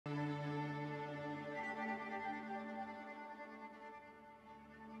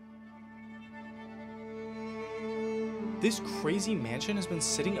This crazy mansion has been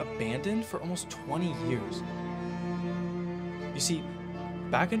sitting abandoned for almost 20 years. You see,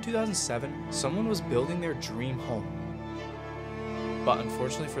 back in 2007, someone was building their dream home. But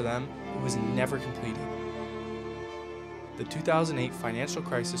unfortunately for them, it was never completed. The 2008 financial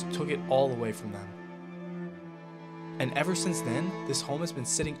crisis took it all away from them. And ever since then, this home has been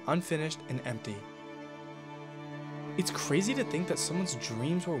sitting unfinished and empty. It's crazy to think that someone's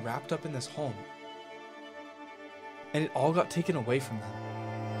dreams were wrapped up in this home. And it all got taken away from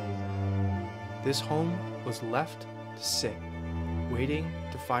them. This home was left to sit, waiting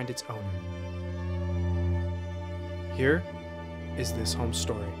to find its owner. Here is this home's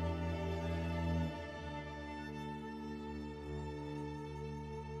story.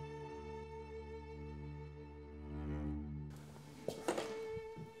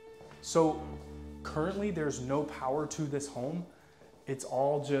 So currently there's no power to this home. It's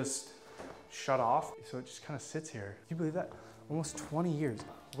all just shut off. So it just kind of sits here. Can you believe that? Almost 20 years.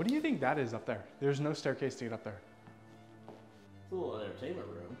 What do you think that is up there? There's no staircase to get up there. It's a little entertainment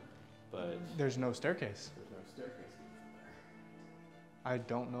room, but there's no staircase. There's no staircase from there. I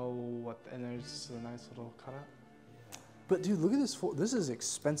don't know what, and there's a nice little cutout. Yeah. But dude, look at this floor. This is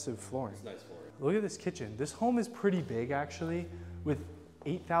expensive flooring. It's nice flooring. Look at this kitchen. This home is pretty big actually, with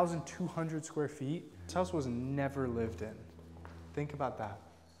 8,200 square feet. This house was never lived in. Think about that.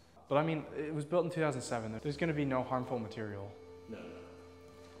 But I mean, it was built in 2007. There's gonna be no harmful material. No.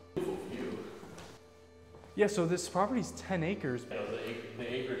 Beautiful view. Yeah, so this property's 10 acres. You know,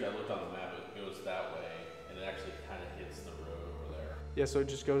 the acreage, I looked on the map, it goes that way, and it actually kind of hits the road over there. Yeah, so it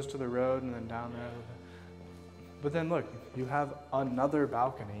just goes to the road and then down there. But then look, you have another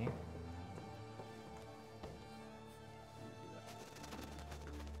balcony.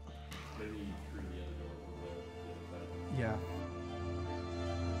 Maybe through the other door over there. Yeah.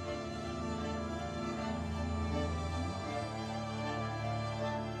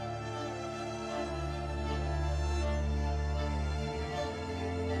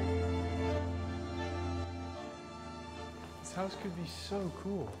 This house could be so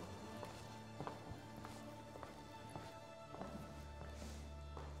cool.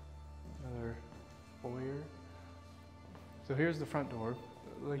 Another foyer. So here's the front door.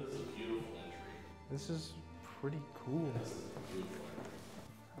 Like, This is a beautiful entry. this is pretty cool. This is a beautiful entry.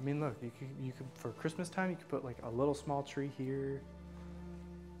 I mean, look, you could for Christmas time, you could put like a little small tree here.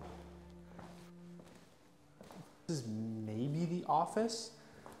 This is maybe the office.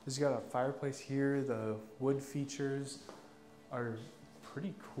 It's got a fireplace here. The wood features are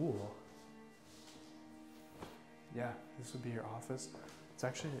pretty cool. Yeah, this would be your office. Let's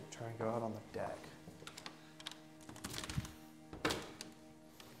actually try and go out on the deck.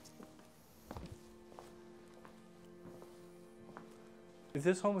 If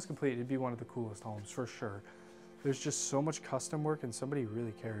this home was complete, it'd be one of the coolest homes for sure. There's just so much custom work and somebody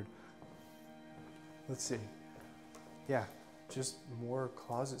really cared. Let's see. Yeah, just more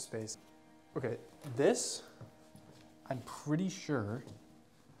closet space. Okay, this, I'm pretty sure,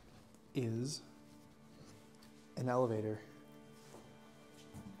 is an elevator.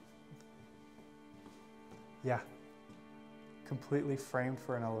 Yeah, completely framed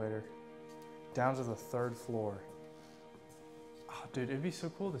for an elevator. Down to the 3rd floor. Oh, dude, it'd be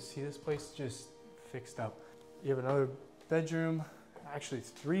so cool to see this place just fixed up. You have another bedroom, actually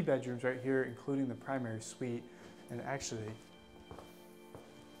 3 bedrooms right here, including the primary suite. And actually,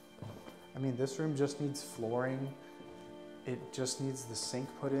 I mean, this room just needs flooring. It just needs the sink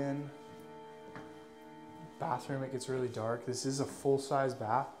put in. Bathroom, it gets really dark. This is a full-size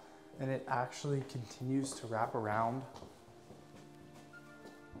bath, and it actually continues to wrap around.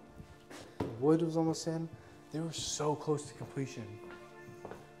 The wood was almost in. They were so close to completion.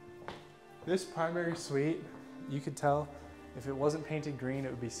 This primary suite, you could tell, if it wasn't painted green,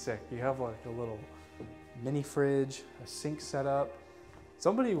 it would be sick. You have like a little mini fridge, a sink setup.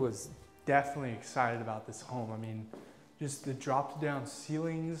 Somebody was definitely excited about this home. I mean, just the dropped down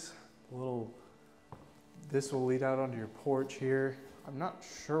ceilings, this will lead out onto your porch here. I'm not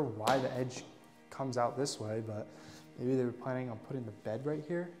sure why the edge comes out this way, but maybe they were planning on putting the bed right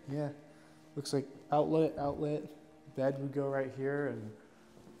here. Yeah, looks like outlet, bed would go right here and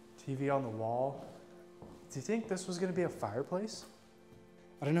TV on the wall. Do you think this was gonna be a fireplace?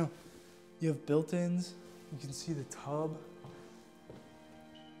 I don't know. You have built-ins, you can see the tub.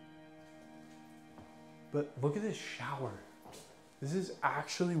 But look at this shower. This is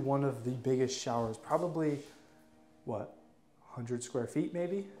actually one of the biggest showers, probably, what, 100 square feet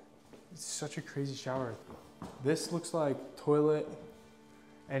maybe? It's such a crazy shower. This looks like toilet,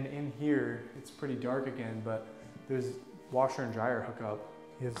 and in here, it's pretty dark again, but there's washer and dryer hookup.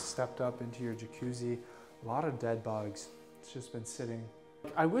 You have stepped up into your jacuzzi. A lot of dead bugs. It's just been sitting.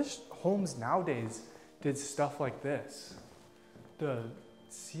 I wish homes nowadays did stuff like this. The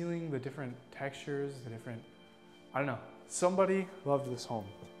ceiling, the different textures, the different, I don't know. Somebody loved this home.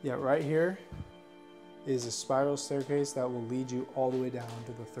 Yeah, right here is a spiral staircase that will lead you all the way down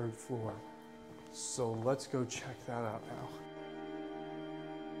to the 3rd floor. So let's go check that out now.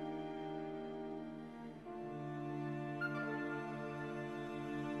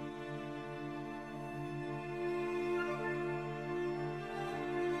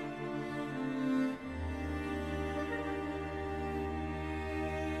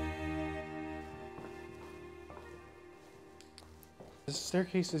 This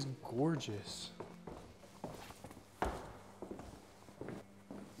staircase is gorgeous.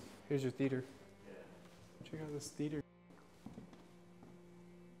 Here's your theater. Check out this theater.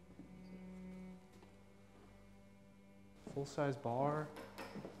 Full-size bar.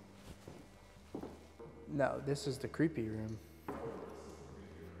 No, this is the creepy room.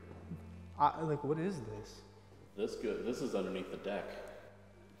 Like, what is this? This is underneath the deck.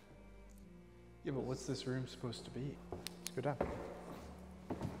 Yeah, but what's this room supposed to be? Let's go down.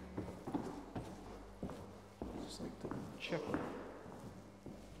 Just like to check.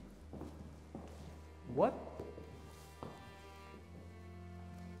 What?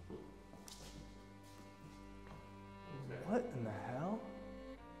 What in the hell?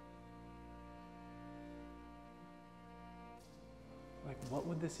 Like, what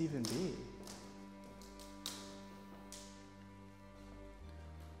would this even be?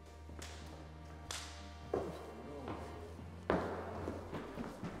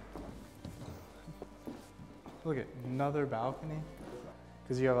 Look at another balcony.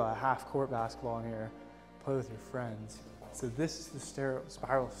 Because you have a half-court basketball in here. Play with your friends. So this is the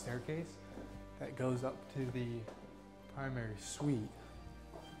spiral staircase that goes up to the primary suite.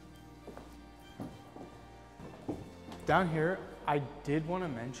 Down here, I did want to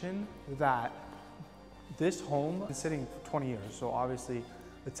mention that this home is sitting for 20 years, so obviously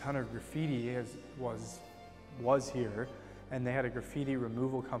a ton of graffiti was here, and they had a graffiti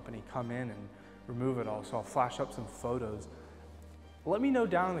removal company come in and remove it all, so I'll flash up some photos. Let me know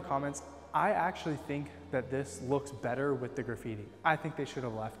down in the comments. I actually think that this looks better with the graffiti. I think they should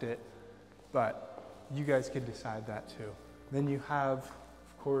have left it, but you guys could decide that too. Then you have,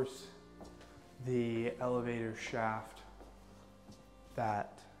 of course, the elevator shaft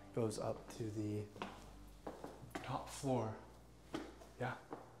that goes up to the top floor. Yeah.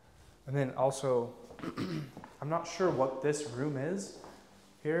 And then also, I'm not sure what this room is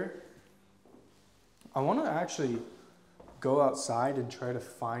here. I want to actually go outside and try to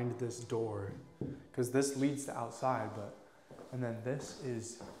find this door, because this leads to outside, and then this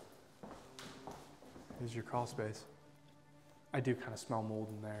is your crawl space. I do kind of smell mold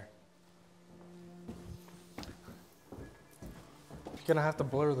in there. You're gonna have to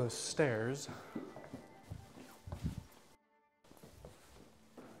blur those stairs.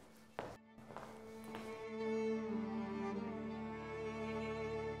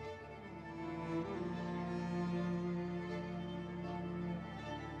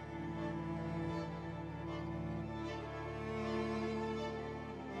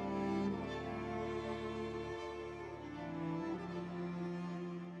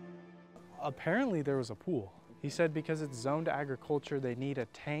 Apparently there was a pool. He said because it's zoned agriculture, they need a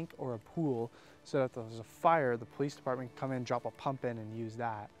tank or a pool so that if there's a fire, the police department can come in, drop a pump in and use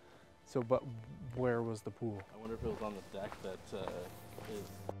that. So, but where was the pool? I wonder if it was on the deck that is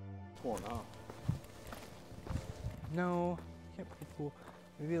torn off. No, can't put a pool.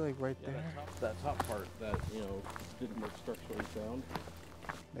 Maybe like right there. That top part that, you know, didn't look structurally sound.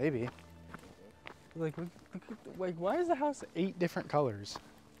 Maybe. Like, like, why is the house 8 different colors?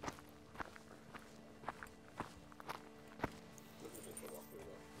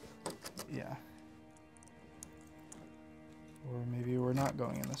 Yeah. Or maybe we're not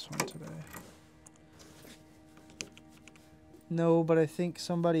going in this one today. No, but I think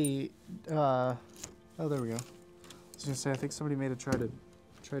somebody, oh, there we go. I was gonna say, I think somebody made a tried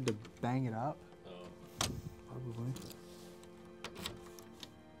to bang it up. Oh. Probably.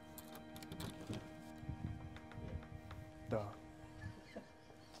 Duh.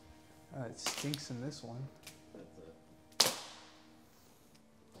 It stinks in this one.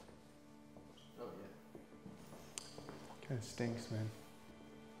 Kind of stinks, man.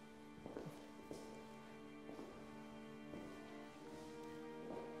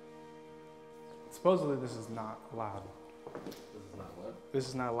 Supposedly this is not allowed. This is not what? This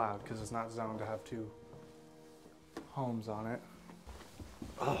is not allowed because it's not zoned to have 2 homes on it.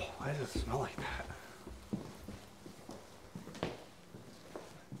 Oh, why does it smell like that?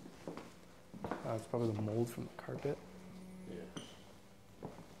 it's probably the mold from the carpet. Yeah.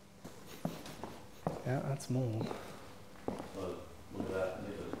 Yeah, that's mold. Look at that.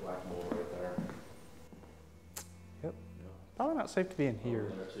 There's black mold right there. Yep. Yeah. Probably not safe to be in here.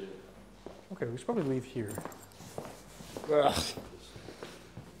 Over there too. Okay, we should probably leave here. Ugh. Just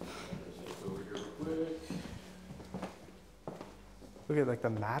over here real quick. Look at like the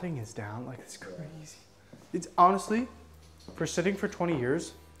matting is down. Like it's crazy. It's honestly, for sitting for 20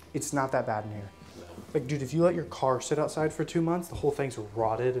 years, it's not that bad in here. No. Like, dude, if you let your car sit outside for 2 months, the whole thing's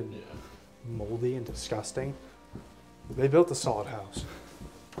rotted and Yeah. moldy and disgusting. They built a solid house.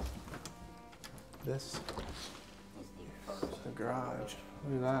 This, That's the garage.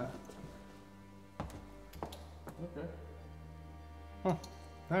 Look at that. Okay. Huh.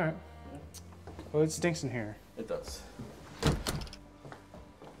 All right. Yeah. Well, it stinks in here. It does. Yeah, that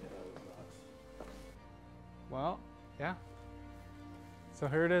was nuts. Well, yeah. So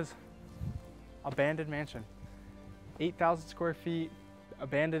here it is. Abandoned mansion. 8,000 square feet,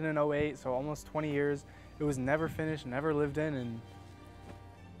 abandoned in 08, so almost 20 years. It was never finished, never lived in, and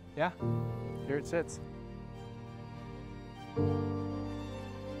yeah, here it sits.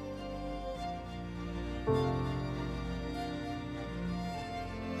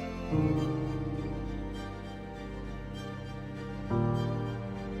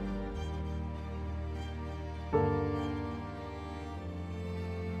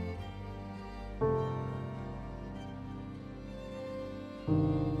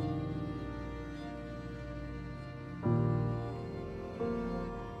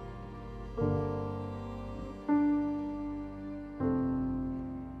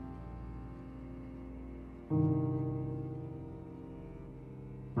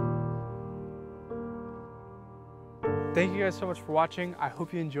 Thank you guys so much for watching. I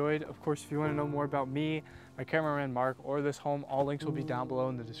hope you enjoyed. Of course, if you want to know more about me, my cameraman Mark, or this home, all links will be down below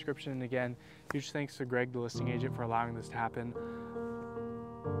in the description. And again, huge thanks to Greg, the listing agent, for allowing this to happen.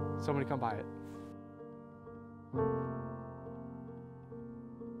 Somebody come buy it.